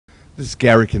This is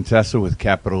Gary Contessa with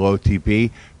Capital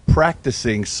OTB,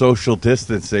 practicing social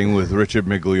distancing with Richard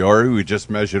Migliore, who just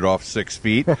measured off 6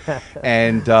 feet.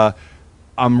 And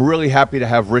I'm really happy to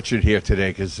have Richard here today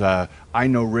because I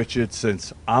know Richard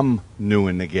since I'm new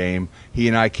in the game. He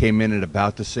and I came in at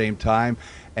about the same time,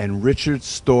 and Richard's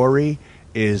story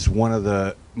is one of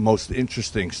the most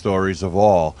interesting stories of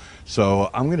all. So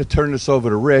I'm going to turn this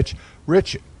over to Rich.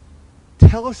 Rich,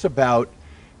 tell us about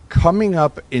coming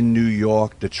up in New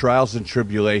York, the trials and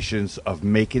tribulations of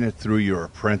making it through your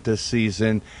apprentice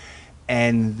season,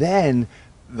 and then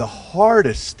the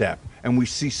hardest step, and we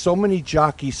see so many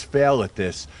jockeys fail at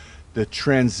this, the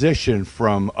transition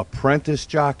from apprentice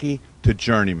jockey to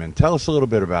journeyman. Tell us a little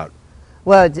bit about it.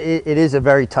 Well, it is a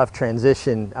very tough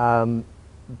transition,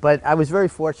 but I was very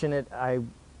fortunate. I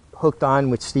hooked on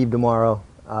with Steve DeMauro,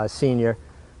 Sr.,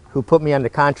 who put me under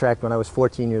contract when I was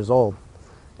 14 years old.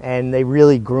 And they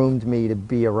really groomed me to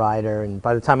be a rider. And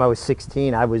by the time I was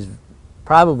 16, I was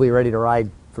probably ready to ride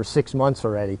for 6 months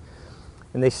already.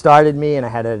 And they started me, and I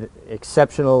had an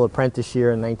exceptional apprentice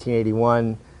year in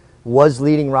 1981. Was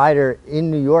leading rider in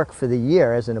New York for the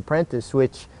year as an apprentice,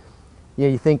 which, you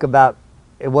know, you think about,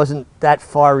 it wasn't that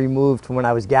far removed from when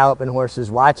I was galloping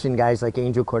horses, watching guys like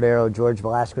Angel Cordero, George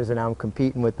Velasquez, and now I'm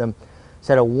competing with them.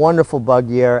 So I had a wonderful bug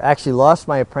year. Actually lost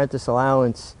my apprentice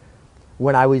allowance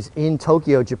when I was in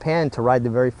Tokyo, Japan, to ride the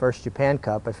very first Japan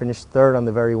Cup. I finished third on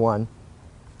the very one.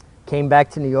 Came back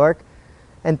to New York,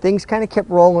 and things kind of kept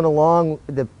rolling along.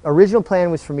 The original plan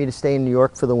was for me to stay in New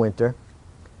York for the winter,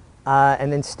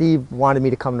 and then Steve wanted me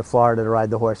to come to Florida to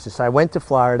ride the horses. So I went to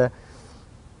Florida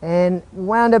and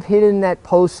wound up hitting that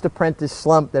post-apprentice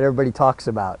slump that everybody talks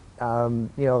about. You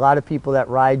know, a lot of people that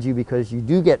ride you because you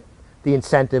do get the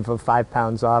incentive of 5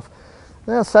 pounds off.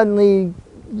 Well, suddenly,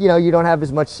 you know, you don't have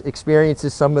as much experience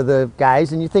as some of the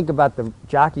guys. And you think about the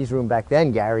jockeys room back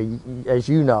then, Gary, as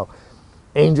you know,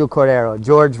 Angel Cordero,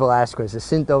 George Velasquez,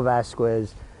 Jacinto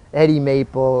Vasquez, Eddie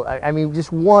Maple. I mean,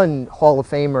 just one Hall of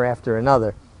Famer after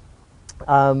another.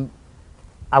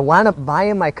 I wound up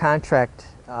buying my contract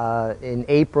in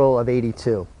April of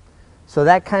 '82. So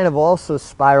that kind of also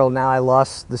spiraled. Now I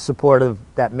lost the support of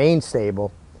that main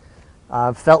stable.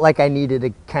 Felt like I needed to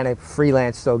kind of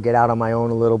freelance, so get out on my own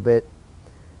a little bit.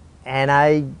 And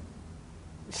I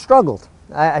struggled.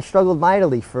 I struggled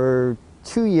mightily for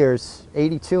 2 years.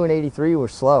 82 and 83 were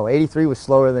slow. 83 was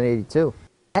slower than 82.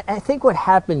 I think what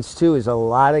happens too is a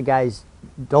lot of guys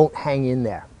don't hang in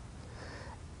there.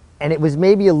 And it was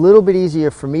maybe a little bit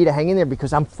easier for me to hang in there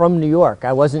because I'm from New York.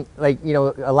 I wasn't like, you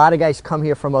know, a lot of guys come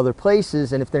here from other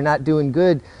places, and if they're not doing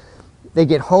good, they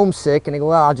get homesick and they go,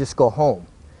 well, I'll just go home.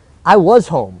 I was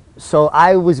home, so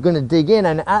I was going to dig in,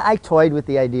 and I toyed with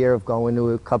the idea of going to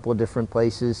a couple of different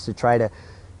places to try to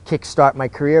kickstart my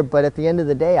career, but at the end of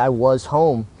the day, I was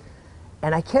home,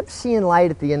 and I kept seeing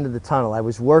light at the end of the tunnel. I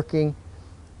was working.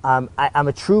 I'm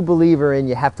a true believer in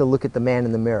you have to look at the man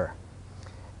in the mirror,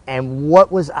 and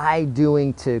what was I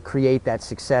doing to create that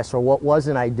success, or what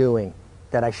wasn't I doing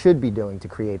that I should be doing to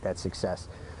create that success?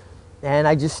 And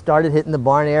I just started hitting the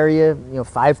barn area, you know,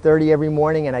 5:30 every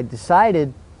morning, and I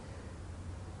decided,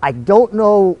 I don't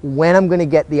know when I'm going to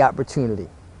get the opportunity,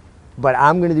 but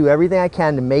I'm going to do everything I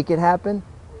can to make it happen,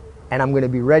 and I'm going to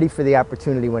be ready for the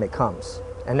opportunity when it comes.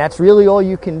 And that's really all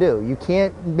you can do. You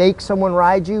can't make someone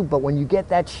ride you, but when you get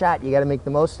that shot, you got to make the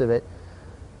most of it.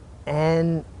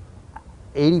 And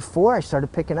 84, I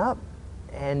started picking up.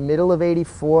 And middle of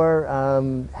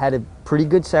 84, had a pretty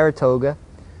good Saratoga.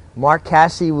 Mark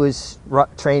Casse was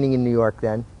training in New York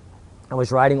then. I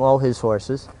was riding all his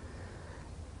horses.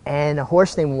 And a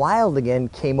horse named Wild Again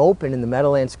came open in the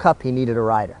Meadowlands Cup. He needed a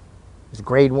rider. It was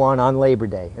grade 1 on Labor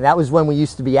Day. And that was when we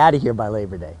used to be out of here by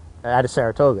Labor Day, out of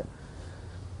Saratoga.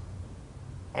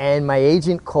 And my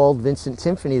agent called Vincent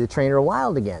Timpany, the trainer of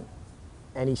Wild Again.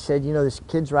 And he said, you know, this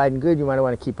kid's riding good. You might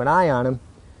want to keep an eye on him.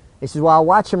 He says, well, I'll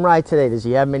watch him ride today. Does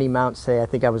he have many mounts today? I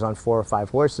think I was on 4 or 5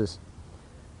 horses.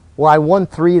 Well, I won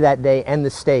 3 that day and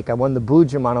the stake. I won the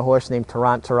Boojum on a horse named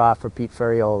Tarrant Tarrant for Pete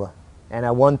Ferriola. And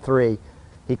I won 3.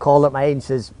 He called up my agent and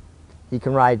says, he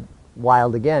can ride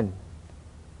Wild Again.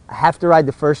 I have to ride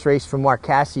the first race for Mark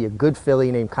Casse, a good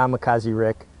filly named Kamikaze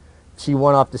Rick. She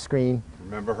won off the screen.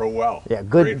 Remember her well. Yeah,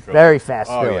 good, very fast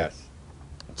filly. Oh, yes.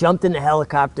 Jumped in the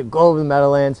helicopter, go over the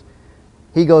Meadowlands.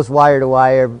 He goes wire to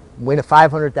wire, win a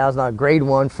 $500,000 grade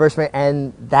 1 first race,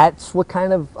 and that's what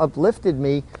kind of uplifted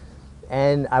me.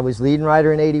 And I was leading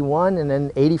rider in 81, and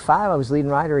then 85 I was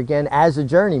leading rider again as a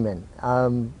journeyman.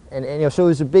 And you know, so it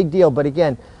was a big deal. But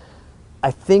again, I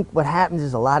think what happens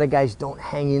is a lot of guys don't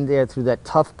hang in there through that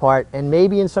tough part, and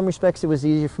maybe in some respects it was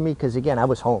easier for me because again, I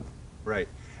was home. Right.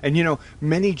 And you know,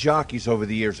 many jockeys over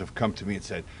the years have come to me and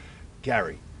said,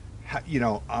 Gary, you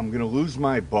know, I'm going to lose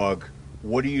my bug.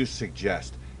 What do you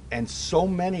suggest? And so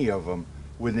many of them,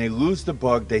 when they lose the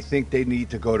bug, they think they need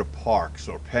to go to Parks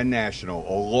or Penn National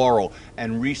or Laurel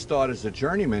and restart as a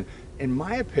journeyman. In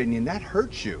my opinion, that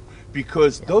hurts you,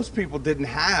 because those people didn't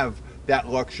have that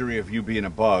luxury of you being a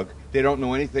bug. They don't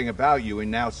know anything about you,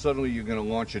 and now suddenly you're going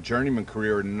to launch a journeyman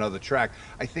career in another track.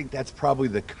 I think that's probably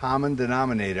the common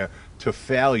denominator to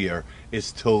failure,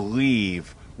 is to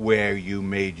leave where you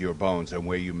made your bones and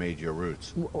where you made your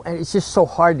roots. And it's just so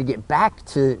hard to get back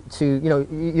to, you know,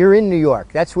 you're in New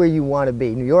York. That's where you want to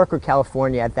be. New York or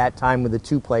California at that time were the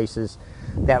two places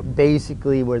that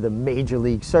basically were the major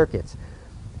league circuits.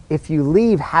 If you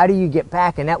leave, how do you get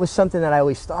back? And that was something that I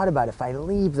always thought about. If I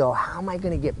leave, though, how am I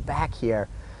going to get back here?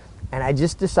 And I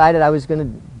just decided I was going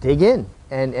to dig in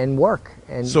and work,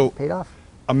 and it paid off.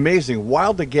 Amazing.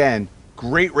 Wild Again,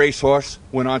 great racehorse,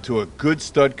 went on to a good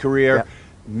stud career,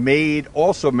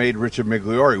 also made Richard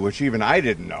Migliore, which even I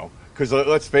didn't know. Because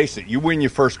let's face it, you win your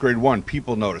first grade one,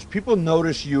 people notice. People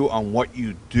notice you on what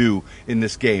you do in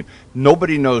this game.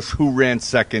 Nobody knows who ran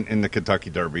second in the Kentucky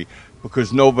Derby,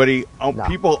 because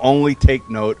people only take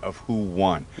note of who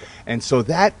won. And so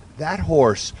that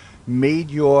horse made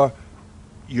your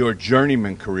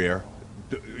journeyman career,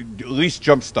 at least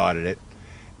jump-started it,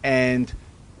 and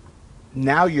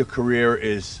now your career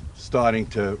is starting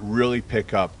to really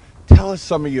pick up. Tell us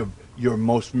some of your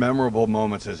most memorable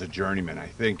moments as a journeyman.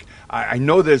 I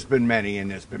know there's been many,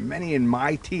 and there's been many in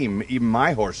my team, even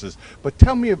my horses, but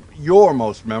tell me your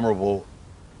most memorable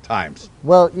times.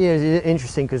 Well, you know, it's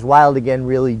interesting, because Wild Again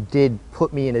really did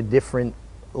put me in a different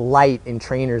light in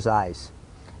trainers' eyes.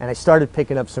 And I started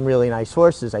picking up some really nice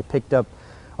horses. I picked up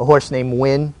a horse named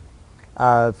Win,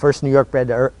 first New York bred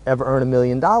to ever earn $1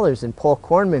 million. And Paul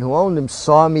Kornman, who owned him,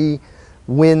 saw me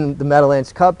win the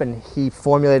Meadowlands Cup, and he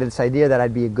formulated this idea that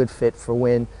I'd be a good fit for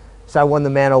Win. So I won the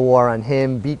Man o' War on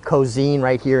him, beat Cozine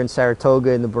right here in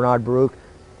Saratoga in the Bernard Baruch.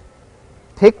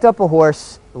 Picked up a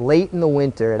horse late in the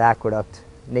winter at Aqueduct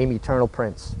named Eternal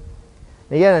Prince.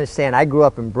 Now you gotta understand, I grew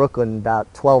up in Brooklyn,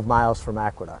 about 12 miles from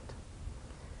Aqueduct.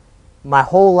 My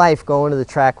whole life going to the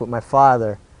track with my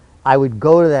father, I would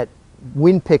go to that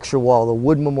win picture wall, the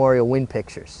Wood Memorial win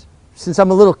pictures, since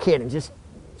I'm a little kid, and just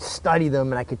study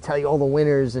them, and I could tell you all the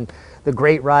winners and the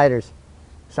great riders.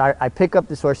 So I pick up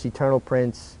this horse, Eternal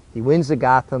Prince. He wins the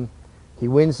Gotham. He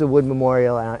wins the Wood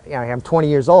Memorial. And I'm 20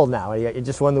 years old now. I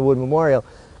just won the Wood Memorial.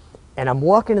 And I'm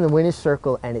walking in the winner's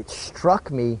circle, and it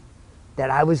struck me that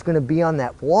I was going to be on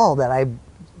that wall that I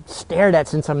stared at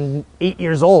since I'm 8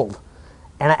 years old.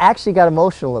 And I actually got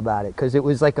emotional about it, because it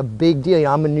was like a big deal. You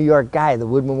know, I'm a New York guy. The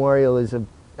Wood Memorial is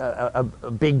a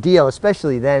big deal,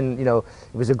 especially then. You know,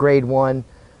 it was a grade one.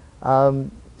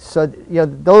 So you know,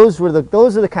 those are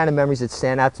the kind of memories that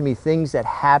stand out to me. Things that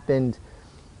happened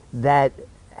that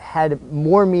had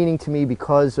more meaning to me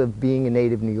because of being a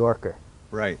native New Yorker.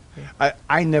 Right.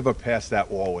 I never passed that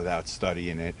wall without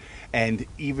studying it. And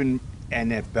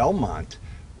at Belmont,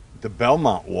 the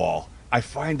Belmont wall, I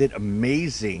find it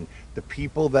amazing, the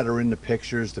people that are in the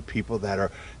pictures, the people that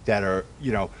are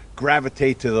you know,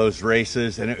 gravitate to those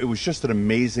races, and it was just an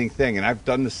amazing thing. And I've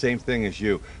done the same thing as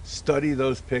you. Study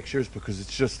those pictures, because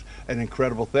it's just an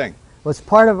incredible thing. Well, it's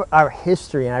part of our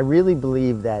history, and I really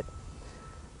believe that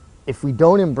if we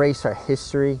don't embrace our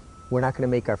history, we're not going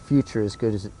to make our future as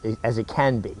good as it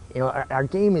can be. You know, our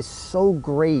game is so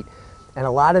great, and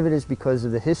a lot of it is because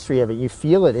of the history of it. You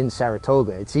feel it in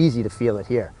Saratoga. It's easy to feel it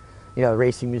here. You know, the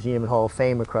Racing Museum and Hall of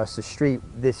Fame across the street,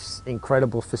 this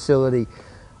incredible facility.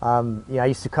 You know, I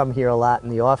used to come here a lot in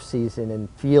the off season and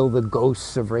feel the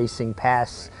ghosts of racing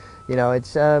pass. You know,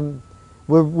 it's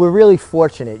we're really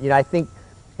fortunate. You know, I think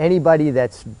anybody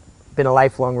that's been a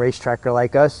lifelong racetracker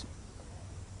like us,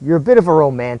 you're a bit of a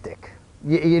romantic.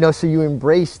 You know, so you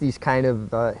embrace these kind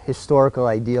of historical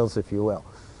ideals, if you will.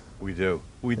 We do.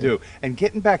 We do. And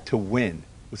getting back to Win,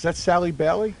 was that Sally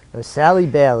Bailey? It was Sally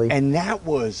Bailey. And that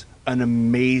was an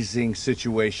amazing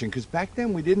situation, because back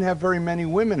then we didn't have very many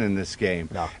women in this game.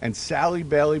 No. And Sally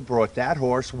Bailey brought that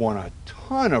horse, won a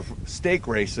ton of stake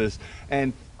races,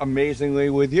 and amazingly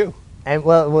with you. And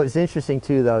well, what was interesting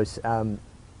too, though, is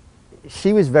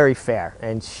she was very fair,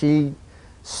 and she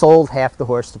sold half the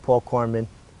horse to Paul Kornman.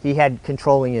 He had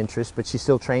controlling interest, but she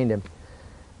still trained him.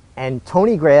 And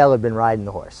Tony Grail had been riding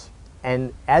the horse.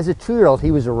 And as a 2-year-old,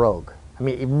 he was a rogue. I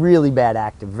mean, really bad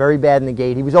active, very bad in the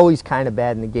gate. He was always kind of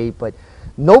bad in the gate, but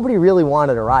nobody really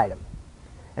wanted to ride him.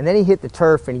 And then he hit the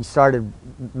turf, and he started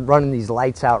running these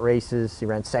lights-out races. He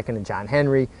ran second to John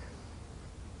Henry.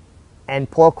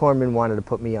 And Paul Kornman wanted to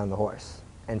put me on the horse.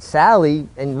 And Sally,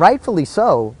 and rightfully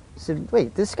so, said,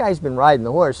 wait, this guy's been riding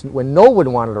the horse when no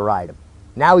one wanted to ride him.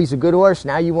 Now he's a good horse.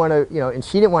 Now you want to, and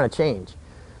she didn't want to change.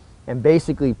 And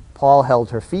basically, Paul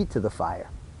held her feet to the fire.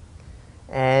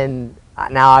 And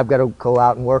now I've got to go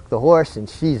out and work the horse, and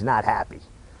she's not happy.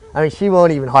 I mean, she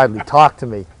won't even hardly talk to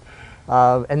me.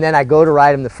 And then I go to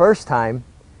ride him the first time,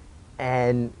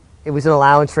 and it was an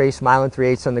allowance race, mile and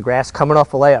 3/8 on the grass, coming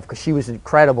off a layoff, because she was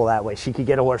incredible that way. She could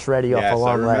get a horse ready off a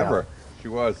long layoff. Yes, I remember. She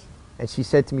was. And she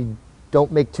said to me,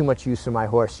 don't make too much use of my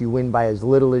horse. You win by as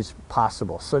little as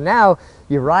possible. So now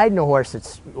you're riding a horse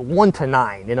that's 1 to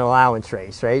 9 in an allowance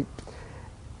race, right?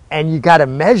 And you got to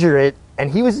measure it. And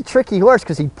he was a tricky horse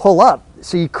because he'd pull up.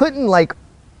 So you couldn't like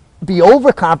be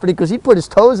overconfident because he put his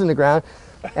toes in the ground.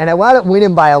 And I wound up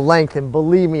winning by a length. And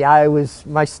believe me,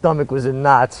 my stomach was in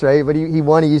knots, right? But he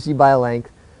won easy by a length.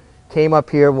 Came up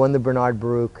here, won the Bernard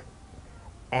Baruch.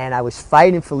 And I was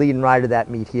fighting for leading rider that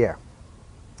meet here.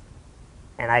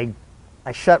 And I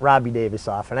shut Robbie Davis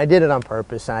off, and I did it on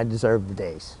purpose, and I deserved the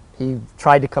days. He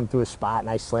tried to come through a spot, and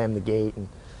I slammed the gate. And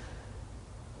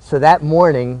so that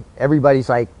morning, everybody's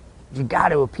like, you got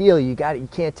to appeal. You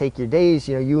can't take your days.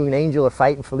 You and Angel are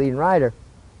fighting for leading rider.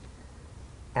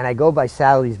 And I go by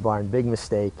Sally's barn, big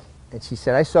mistake. And she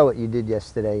said, I saw what you did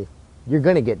yesterday. You're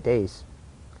going to get days.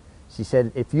 She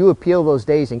said, if you appeal those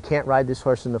days and can't ride this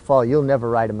horse in the fall, you'll never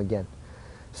ride him again.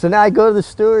 So now I go to the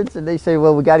stewards, and they say,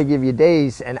 well, we got to give you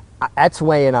days. And that's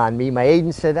weighing on me. My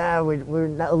agent said, we're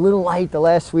a little light the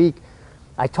last week.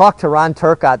 I talked to Ron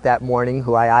Turcott that morning,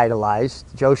 who I idolized.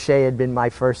 Joe Shea had been my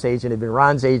first agent, had been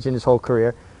Ron's agent his whole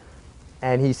career.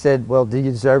 And he said, well, do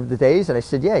you deserve the days? And I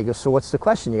said, yeah. He goes, so what's the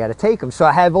question? You got to take them. So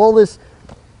I have all this.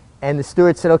 And the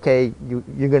steward said, okay,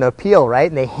 you're going to appeal, right?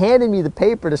 And they handed me the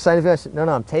paper to sign. I said, no,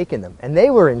 I'm taking them. And they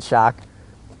were in shock.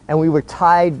 And we were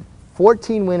tied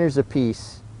 14 winners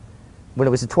apiece when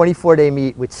it was a 24-day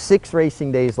meet with 6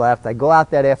 racing days left. I go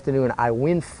out that afternoon. I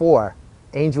win 4.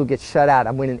 Angel gets shut out.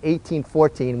 I'm winning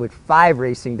 18-14 with 5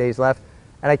 racing days left.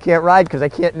 And I can't ride because I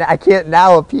can't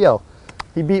now appeal.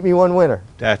 He beat me 1 winner.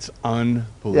 That's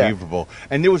unbelievable. Yeah.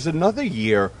 And there was another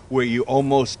year where you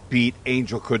almost beat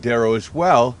Angel Cordero as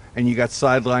well, and you got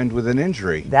sidelined with an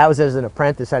injury. That was as an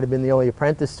apprentice. I'd have been the only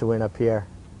apprentice to win up here.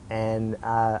 And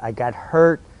I got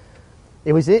hurt.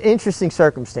 It was an interesting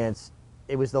circumstance.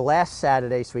 It was the last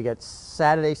Saturday, so we got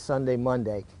Saturday, Sunday,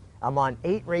 Monday. I'm on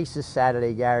 8 races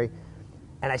Saturday, Gary.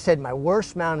 And I said my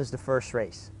worst mount is the first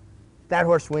race. That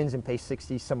horse wins and pays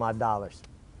 60 some odd dollars.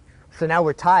 So now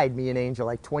we're tied, me and Angel,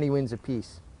 like 20 wins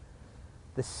apiece.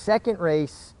 The second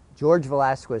race, George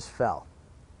Velasquez fell.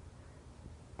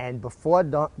 And before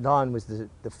Dawn was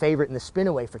the favorite in the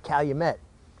spinaway for Calumet.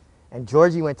 And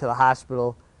Georgie went to the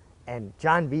hospital, and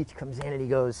John Beach comes in and he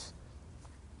goes,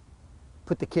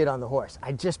 put the kid on the horse.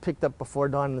 I just picked up Before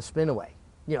Dawn in the spinaway,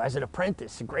 as an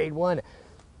apprentice, a grade 1.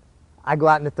 I go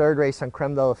out in the 3rd race on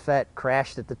Creme de la Fête,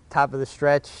 crashed at the top of the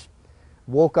stretch,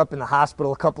 woke up in the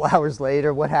hospital a couple hours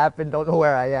later. What happened? Don't know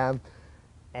where I am.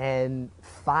 And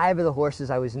 5 of the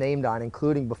horses I was named on,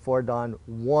 including Before Dawn,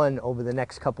 won over the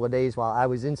next couple of days while I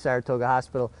was in Saratoga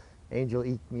Hospital. Angel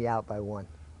eked me out by 1.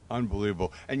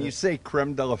 Unbelievable. And you say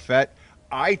Creme de la Fête.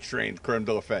 I trained Creme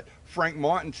de la Fête. Frank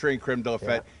Martin trained Creme de la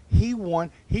Fête. Yeah. He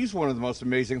won. He's one of the most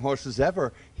amazing horses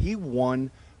ever. He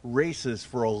won races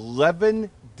for 11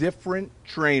 different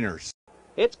trainers.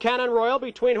 It's Cannon Royal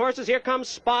between horses. Here comes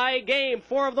Spy Game.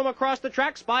 4 of them across the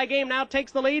track. Spy Game now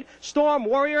takes the lead. Storm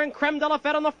Warrior and Creme de la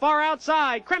Fête on the far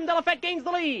outside. Creme de la Fête gains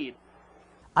the lead.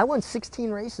 I won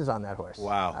 16 races on that horse.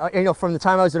 Wow. From the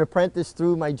time I was an apprentice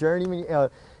through my journey,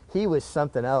 he was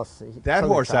something else. That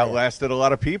horse outlasted a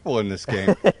lot of people in this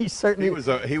game. He certainly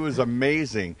he was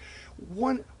amazing.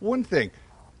 One thing,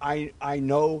 I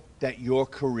know that your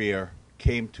career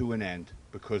came to an end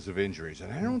because of injuries,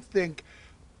 and I don't think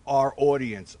our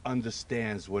audience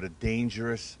understands what a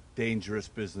dangerous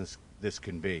business this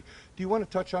can be. Do you want to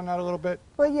touch on that a little bit?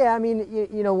 Well, yeah. I mean,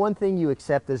 one thing you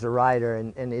accept as a rider,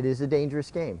 and it is a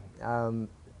dangerous game.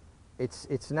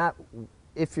 It's not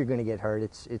if you're going to get hurt.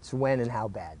 It's when and how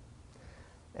bad.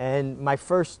 And my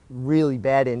first really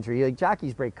bad injury, like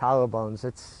jockeys break collarbones,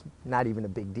 it's not even a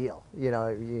big deal.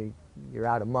 You're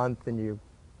out a month and you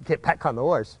get back on the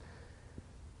horse.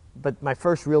 But my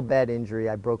first real bad injury,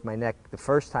 I broke my neck the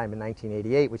first time in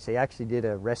 1988, which they actually did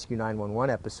a Rescue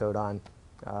 911 episode on.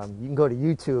 You can go to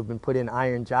YouTube and put in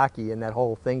Iron Jockey, and that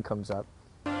whole thing comes up.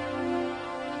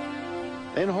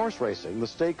 In horse racing, the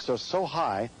stakes are so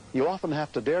high, you often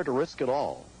have to dare to risk it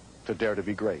all, to dare to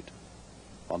be great.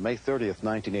 On May 30th,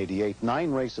 1988,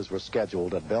 9 races were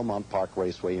scheduled at Belmont Park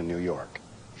Raceway in New York,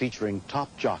 featuring top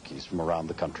jockeys from around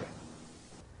the country.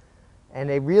 And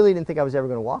they really didn't think I was ever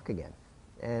going to walk again.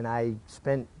 And I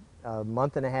spent a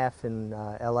month and a half in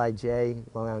LIJ,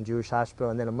 Long Island Jewish Hospital,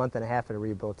 and then a month and a half at a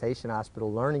rehabilitation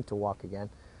hospital learning to walk again,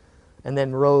 and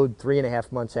then rode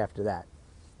 3.5 months after that,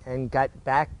 and got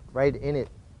back right in it.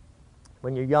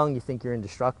 When you're young, you think you're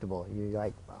indestructible. You're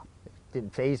like, well, it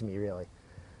didn't faze me really.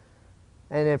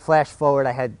 And then flash forward,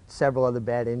 I had several other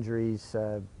bad injuries,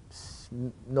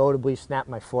 notably snapped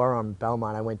my forearm in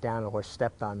Belmont. I went down and a horse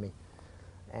stepped on me.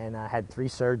 And I had 3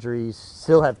 surgeries,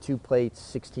 still have 2 plates,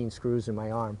 16 screws in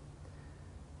my arm.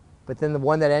 But then the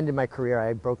one that ended my career,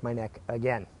 I broke my neck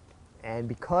again. And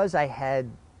because I had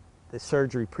the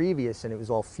surgery previous and it was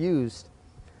all fused,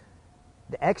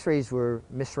 the x-rays were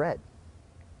misread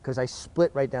because I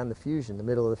split right down the fusion, the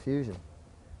middle of the fusion.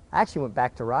 I actually went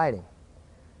back to riding.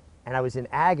 And I was in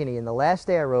agony, and the last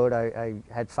day I rode, I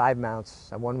had 5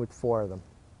 mounts. I won with 4 of them.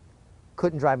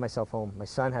 Couldn't drive myself home. My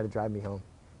son had to drive me home.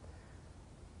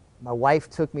 My wife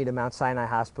took me to Mount Sinai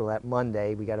Hospital that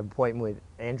Monday. We got an appointment with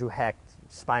Andrew Hecht,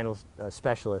 spinal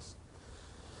specialist.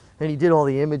 And he did all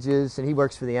the images, and he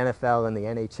works for the NFL and the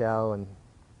NHL, and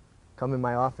come in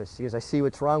my office. He goes, I see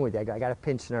what's wrong with you. I got a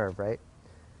pinched nerve, right?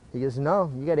 He goes,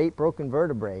 no, you got 8 broken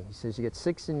vertebrae. He says, you got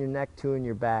 6 in your neck, 2 in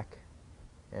your back.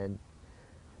 And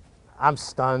I'm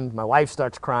stunned. My wife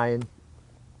starts crying.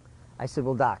 I said,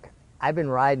 well, Doc, I've been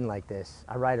riding like this.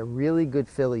 I ride a really good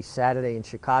filly Saturday in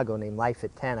Chicago named Life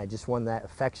at 10. I just won that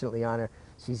affectionately on her.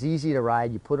 She's easy to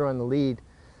ride. You put her on the lead.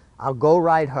 I'll go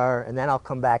ride her, and then I'll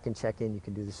come back and check in. You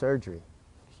can do the surgery.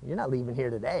 You're not leaving here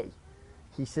today.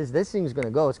 He says, this thing's going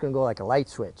to go. It's going to go like a light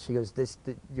switch. He goes,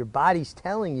 your body's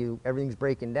telling you everything's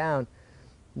breaking down.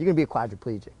 You're going to be a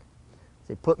quadriplegic.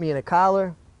 They put me in a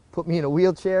collar, put me in a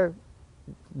wheelchair,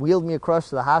 wheeled me across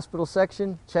to the hospital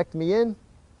section, checked me in,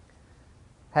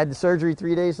 had the surgery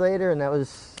 3 days later, and that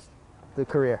was the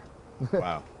career.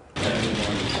 Wow.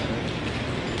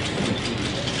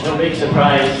 No big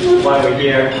surprise why we're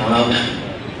here.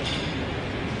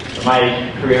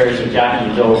 My career as a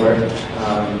jockey is over,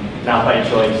 not by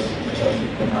choice.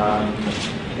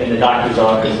 In the doctor's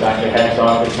office, Dr. Hecht's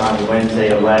office on Wednesday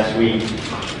of last week,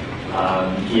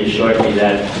 he assured me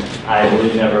that I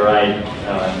would never ride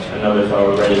another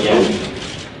thoroughbred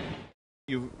again.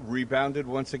 You rebounded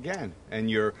once again, and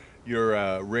you're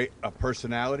a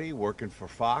personality, working for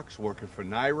Fox, working for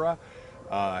Naira,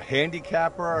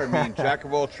 handicapper. I mean, jack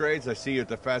of all trades. I see you at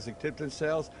the Fasig-Tipton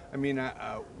sales. I mean,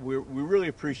 we really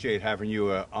appreciate having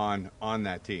you on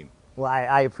that team. Well,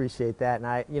 I appreciate that,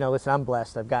 and listen, I'm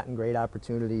blessed. I've gotten great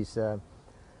opportunities.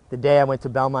 The day I went to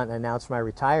Belmont and announced my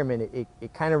retirement,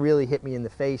 it kind of really hit me in the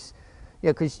face,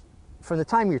 because from the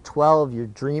time you're 12, you're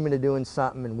dreaming of doing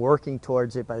something and working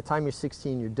towards it. By the time you're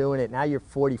 16, you're doing it. Now you're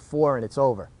 44 and it's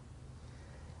over.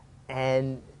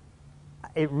 And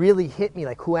it really hit me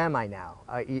like, who am I now?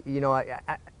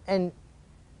 And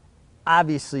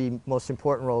obviously, most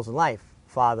important roles in life,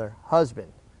 father,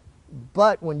 husband.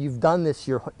 But when you've done this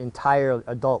your entire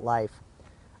adult life,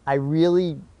 I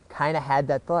really kind of had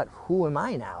that thought, who am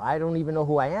I now? I don't even know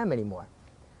who I am anymore.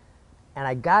 And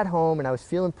I got home and I was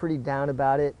feeling pretty down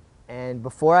about it. And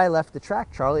before I left the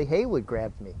track, Charlie Haywood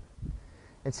grabbed me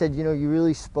and said, you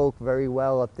really spoke very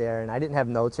well up there. And I didn't have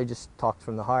notes, I just talked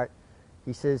from the heart.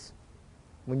 He says,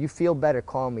 when you feel better,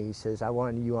 call me. He says, I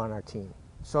want you on our team.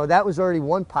 So that was already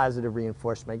one positive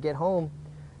reinforcement. I get home,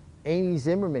 Amy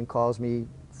Zimmerman calls me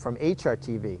from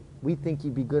HRTV. We think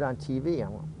you'd be good on TV.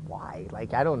 I'm like, why?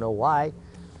 Like, I don't know why.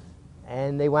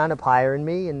 And they wound up hiring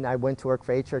me, and I went to work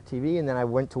for HRTV, and then I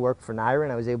went to work for Naira,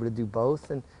 and I was able to do both.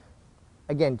 And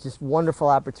again, just wonderful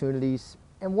opportunities.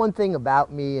 And one thing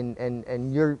about me,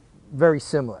 and you're very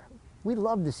similar, we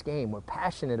love this game. We're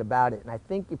passionate about it. And I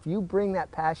think if you bring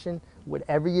that passion,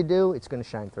 whatever you do, it's going to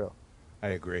shine through. I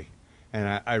agree.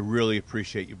 And I really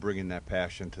appreciate you bringing that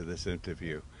passion to this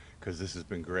interview, because this has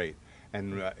been great.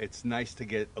 And it's nice to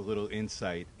get a little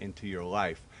insight into your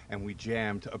life. And we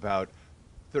jammed about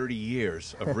 30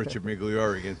 years of Richard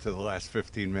Migliore into the last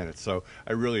 15 minutes. So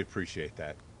I really appreciate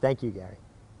that. Thank you, Gary.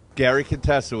 Gary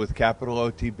Contessa with capital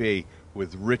OTB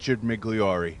with Richard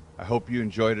Migliore. I hope you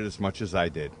enjoyed it as much as I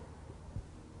did.